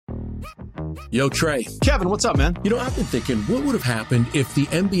Yo, Trey. Kevin, what's up, man? You know, I've been thinking, what would have happened if the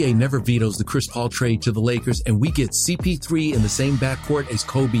NBA never vetoes the Chris Paul trade to the Lakers and we get CP3 in the same backcourt as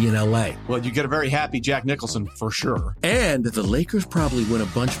Kobe in LA? Well, you get a very happy Jack Nicholson for sure. And the Lakers probably win a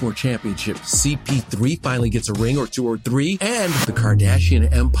bunch more championships. CP3 finally gets a ring or 2 or 3, and the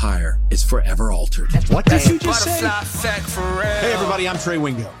Kardashian empire is forever altered. What did you just say? Hey, everybody, I'm Trey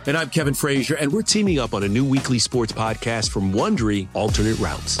Wingo. And I'm Kevin Frazier, and we're teaming up on a new weekly sports podcast from Wondery, Alternate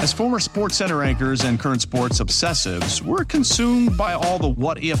Routes. As former Sports Center anchors and current sports obsessives, we're consumed by all the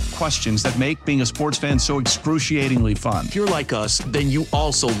what-if questions that make being a sports fan so excruciatingly fun. If you're like us, then you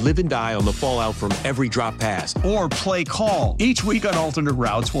also live and die on the fallout from every drop pass. Or play call. Each week on Alternate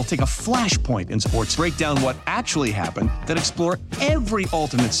Routes, we'll take a flashpoint in sports, break down what actually happened, then explore every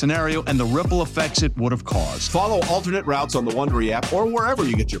alternate scenario and the ripple effects it would have caused. Follow Alternate Routes on the Wondery app or wherever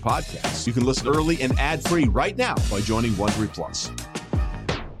you get your podcasts. You can listen early and ad-free right now by joining Wondery Plus.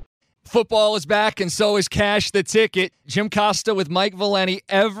 Football is back, and so is Cash the Ticket. Jim Costa with Mike Valeni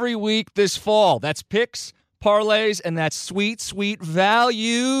every week this fall. That's picks, parlays, and that's sweet, sweet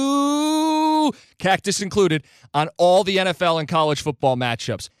value, Cactus included, on all the NFL and college football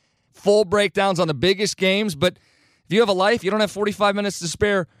matchups. Full breakdowns on the biggest games, but if you have a life, you don't have 45 minutes to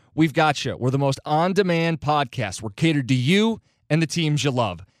spare, we've got you. We're the most on-demand podcast. We're catered to you and the teams you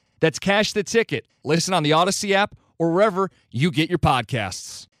love. That's Cash the Ticket. Listen on the Odyssey app or wherever you get your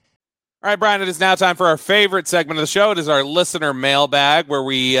podcasts. All right, Brian, it is now time for our favorite segment of the show. It is our listener mailbag, where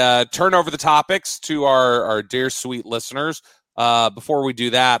we turn over the topics to our dear, sweet listeners. Before we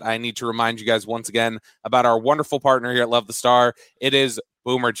do that, I need to remind you guys once again about our wonderful partner here at Love the Star. It is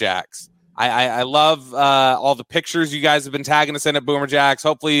Boomer Jacks. I love all the pictures you guys have been tagging us in at Boomer Jacks.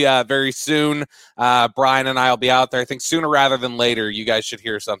 Hopefully very soon, Brian and I will be out there. I think sooner rather than later, you guys should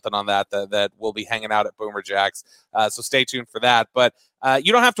hear something on that we'll be hanging out at Boomer Jacks. So stay tuned for that. But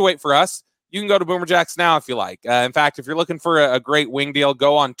you don't have to wait for us. You can go to Boomer Jacks now if you like. In fact, if you're looking for a great wing deal,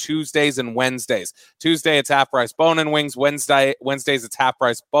 go on Tuesdays and Wednesdays. Tuesday, it's half price bone-in wings. Wednesdays, it's half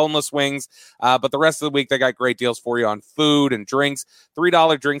price boneless wings. But the rest of the week, they got great deals for you on food and drinks.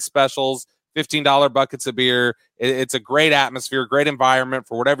 $3 drink specials, $15 buckets of beer. It's a great atmosphere, great environment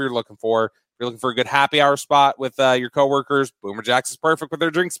for whatever you're looking for. If you're looking for a good happy hour spot with your coworkers, Boomer Jacks is perfect with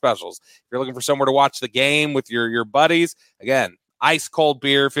their drink specials. If you're looking for somewhere to watch the game with your buddies, again, ice cold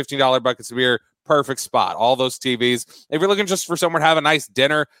beer, $15 buckets of beer, perfect spot. All those TVs. If you're looking just for somewhere to have a nice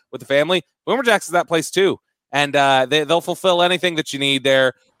dinner with the family, Boomer Jacks is that place too. And they'll fulfill anything that you need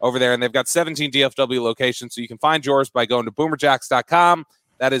over there. And they've got 17 DFW locations, so you can find yours by going to boomerjacks.com.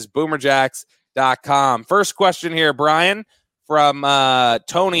 That is boomerjacks.com. First question here, Brian, from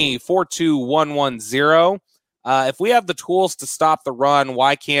Tony42110. If we have the tools to stop the run,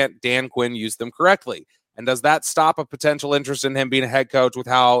 why can't Dan Quinn use them correctly? And does that stop a potential interest in him being a head coach with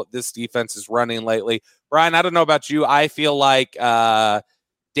how this defense is running lately? Brian, I don't know about you. I feel like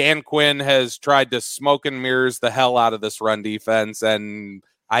Dan Quinn has tried to smoke and mirrors the hell out of this run defense, and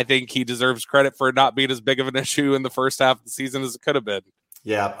I think he deserves credit for not being as big of an issue in the first half of the season as it could have been.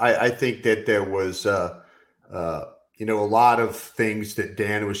 Yeah, I think that there was, a lot of things that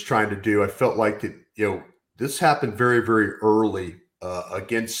Dan was trying to do. I felt like that, this happened very, very early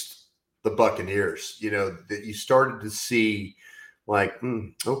against the Buccaneers, that you started to see like,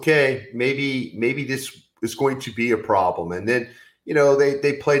 okay, maybe this is going to be a problem. And then,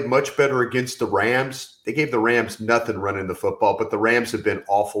 they played much better against the Rams. They gave the Rams nothing running the football, but the Rams have been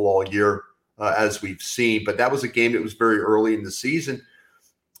awful all year, as we've seen. But that was a game that was very early in the season.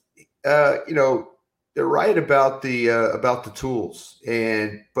 They're right about the tools,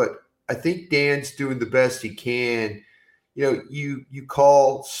 but I think Dan's doing the best he can. You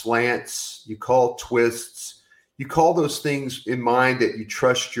call slants, you call twists, you call those things in mind that you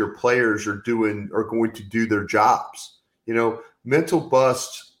trust your players are going to do their jobs. Mental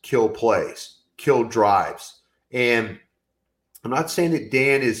busts kill plays, kill drives. And I'm not saying that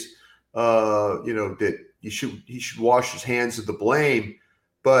Dan is, that he should wash his hands of the blame,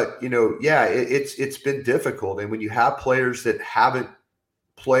 but it's been difficult. And when you have players that haven't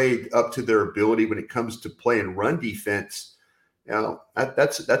played up to their ability when it comes to playing run defense,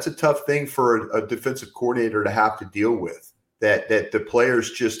 that's a tough thing for a defensive coordinator to have to deal with. That the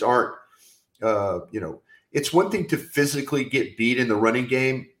players just aren't, it's one thing to physically get beat in the running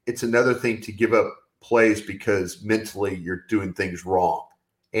game. It's another thing to give up plays because mentally you're doing things wrong.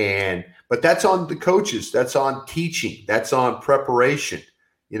 But that's on the coaches. That's on teaching. That's on preparation.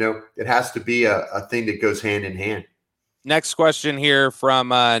 It has to be a thing that goes hand in hand. Next question here from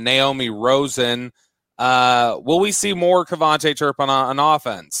Naomi Rosen. Will we see more Kevontae Turpin on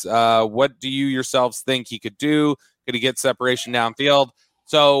offense? What do you yourselves think he could do? Could he get separation downfield?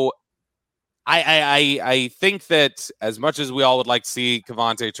 So I think that as much as we all would like to see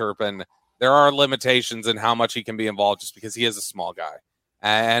Kevontae Turpin, there are limitations in how much he can be involved just because he is a small guy.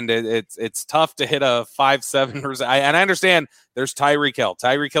 And it's tough to hit a 5'7", and I understand there's Tyreek Hill.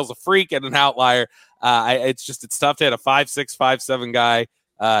 Tyreek Hill's a freak and an outlier. It's tough to hit a 5'6", 5'7" guy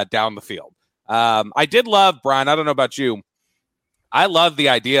down the field. I did love, Brian, I don't know about you, I love the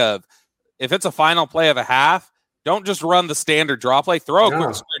idea of if it's a final play of a half, don't just run the standard draw play. Throw a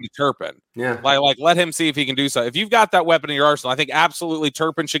quick screen to Turpin. Yeah, like let him see if he can do so. If you've got that weapon in your arsenal, I think absolutely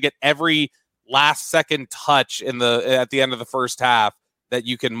Turpin should get every last second touch at the end of the first half that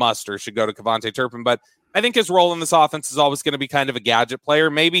you can muster should go to Kevontae Turpin. But I think his role in this offense is always going to be kind of a gadget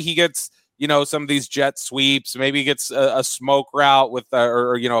player. Maybe he gets, some of these jet sweeps. Maybe he gets a smoke route with,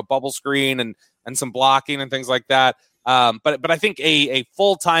 or a bubble screen and some blocking and things like that. But I think a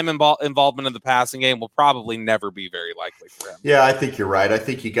full-time involvement in the passing game will probably never be very likely for him. Yeah, I think you're right. I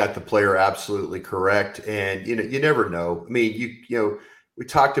think you got the player absolutely correct. And, you never know. I mean, we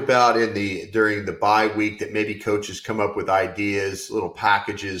talked about during the bye week that maybe coaches come up with ideas, little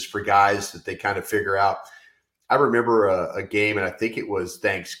packages for guys that they kind of figure out. I remember a game, and I think it was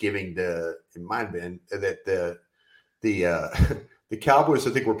Thanksgiving. It might have been that the Cowboys,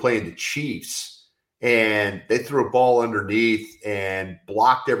 I think, were playing the Chiefs, and they threw a ball underneath and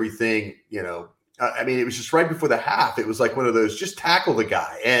blocked everything. I mean, it was just right before the half. It was like one of those, just tackle the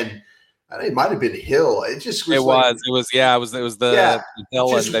guy, and I think it might have been Hill. It just was. It was the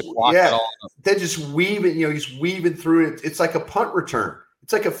Hill, and they blocked it all up. They just weaving. He's weaving through it. It's like a punt return.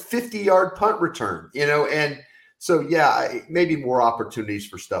 It's like a 50-yard punt return. And so maybe more opportunities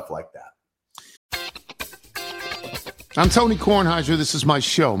for stuff like that. I'm Tony Kornheiser. This is my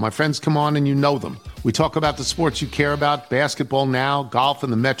show. My friends come on and you know them. We talk about the sports you care about, basketball now, golf,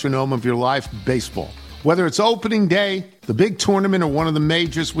 and the metronome of your life, baseball. Whether it's opening day, the big tournament, or one of the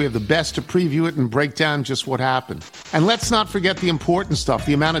majors, we have the best to preview it and break down just what happened. And let's not forget the important stuff,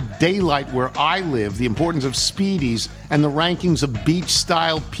 the amount of daylight where I live, the importance of Speedies, and the rankings of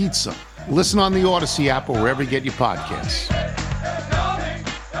beach-style pizza. Listen on the Odyssey app or wherever you get your podcasts.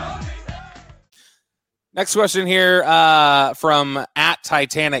 Next question here from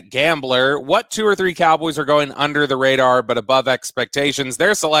 @TitanicGambler. What 2 or 3 Cowboys are going under the radar but above expectations?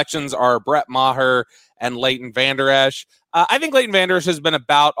 Their selections are Brett Maher and Leighton Vander Esch. I think Leighton Vander Esch has been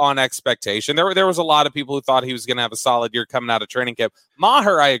about on expectation. There was a lot of people who thought he was going to have a solid year coming out of training camp.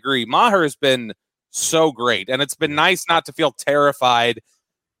 Maher, I agree. Maher has been so great, and it's been nice not to feel terrified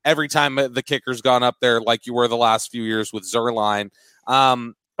every time the kicker's gone up there like you were the last few years with Zerline.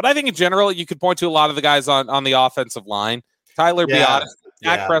 But I think in general, you could point to a lot of the guys on the offensive line. Tyler Biadasz.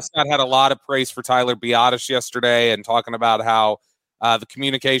 Dak Prescott had a lot of praise for Tyler Biadasz yesterday and talking about how the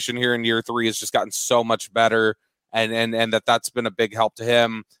communication here in year 3 has just gotten so much better and that's been a big help to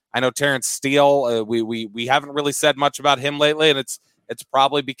him. I know Terrence Steele, we haven't really said much about him lately, and it's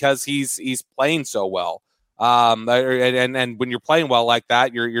probably because he's playing so well. And when you're playing well like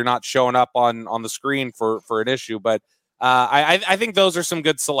that, you're not showing up on the screen for an issue. But I think those are some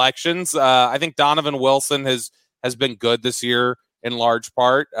good selections. I think Donovan Wilson has been good this year in large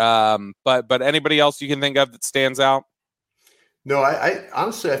part. But anybody else you can think of that stands out? No, I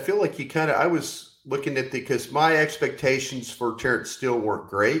honestly, I feel like I was looking at because my expectations for Terrence Steele weren't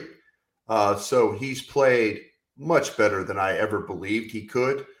great. So he's played much better than I ever believed he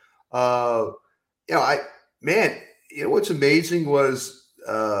could. What's amazing was,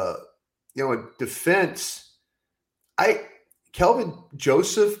 in defense, Kelvin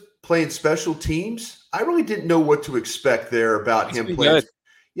Joseph playing special teams. I really didn't know what to expect there about him playing. Good.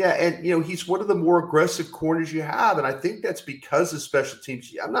 Yeah, and he's one of the more aggressive corners you have, and I think that's because of special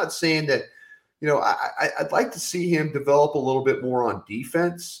teams. I'm not saying that. I'd like to see him develop a little bit more on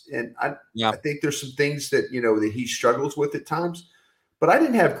defense, and I think there's some things that that he struggles with at times. But I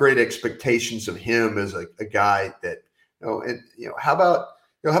didn't have great expectations of him as a guy that how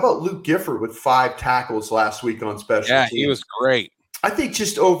about Luke Gifford with 5 tackles last week on special teams? Yeah, he was great. I think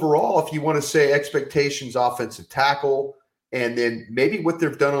just overall, if you want to say expectations, offensive tackle, and then maybe what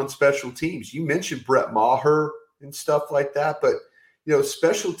they've done on special teams. You mentioned Brett Maher and stuff like that, but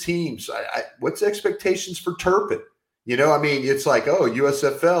special teams. What's expectations for Turpin? It's like,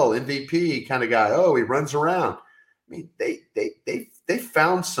 USFL MVP kind of guy. Oh, he runs around. I mean, they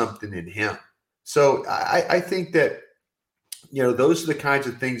found something in him. So I think that those are the kinds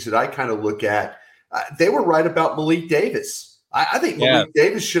of things that I kind of look at. They were right about Malik Davis. I think Malik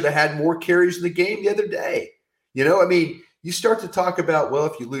Davis should have had more carries in the game the other day. You start to talk about, well,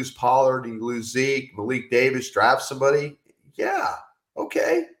 if you lose Pollard and you lose Zeke, Malik Davis, draft somebody. Yeah.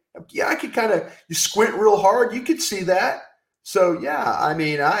 Okay. Yeah. I could you squint real hard. You could see that. So, yeah,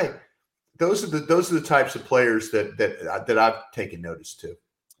 those are the types of players that I've taken notice to.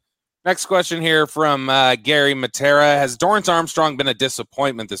 Next question here from Gary Matera. Has Dorrance Armstrong been a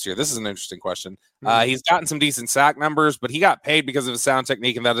disappointment this year? This is an interesting question. He's gotten some decent sack numbers, but he got paid because of his sound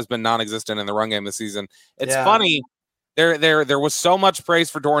technique, and that has been non-existent in the run game this season. It's funny. There was so much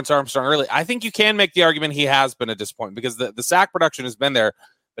praise for Dorrance Armstrong early. I think you can make the argument he has been a disappointment because the sack production has been there,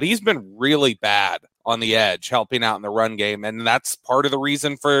 but he's been really bad on the edge, helping out in the run game, and that's part of the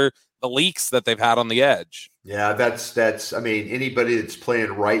reason for the leaks that they've had on the edge. Yeah, that's. I mean, anybody that's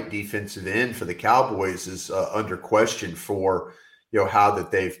playing right defensive end for the Cowboys is under question for how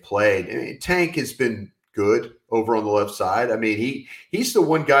that they've played. I mean, Tank has been good over on the left side. I mean, he's the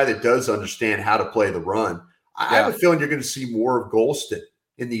one guy that does understand how to play the run. I have a feeling you're going to see more of Golston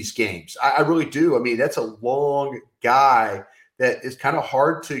in these games. I really do. I mean, that's a long guy that is kind of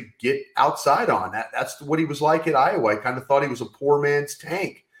hard to get outside on. That's what he was like at Iowa. I kind of thought he was a poor man's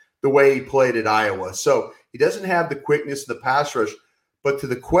Tank the way he played at Iowa. So he doesn't have the quickness of the pass rush. But to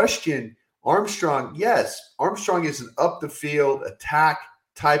the question, Armstrong, yes, Armstrong is an up-the-field attack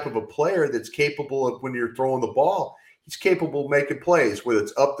type of a player that's capable of, when you're throwing the ball, he's capable of making plays, whether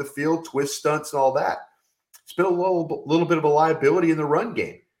it's up the field, twist stunts, and all that. It's been a little bit of a liability in the run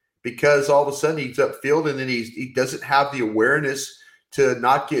game because all of a sudden he's upfield and then he doesn't have the awareness to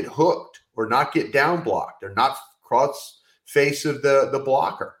not get hooked or not get down blocked or not cross face of the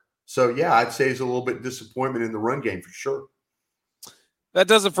blocker. So, yeah, I'd say he's a little bit disappointment in the run game for sure. That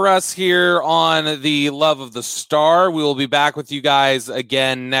does it for us here on the Love of the Star. We will be back with you guys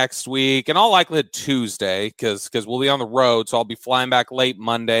again next week, in all likelihood Tuesday, because we'll be on the road. So I'll be flying back late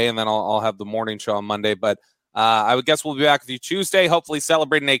Monday, and then I'll have the morning show on Monday. But I would guess we'll be back with you Tuesday, hopefully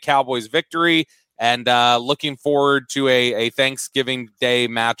celebrating a Cowboys victory and looking forward to a Thanksgiving Day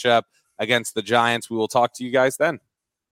matchup against the Giants. We will talk to you guys then.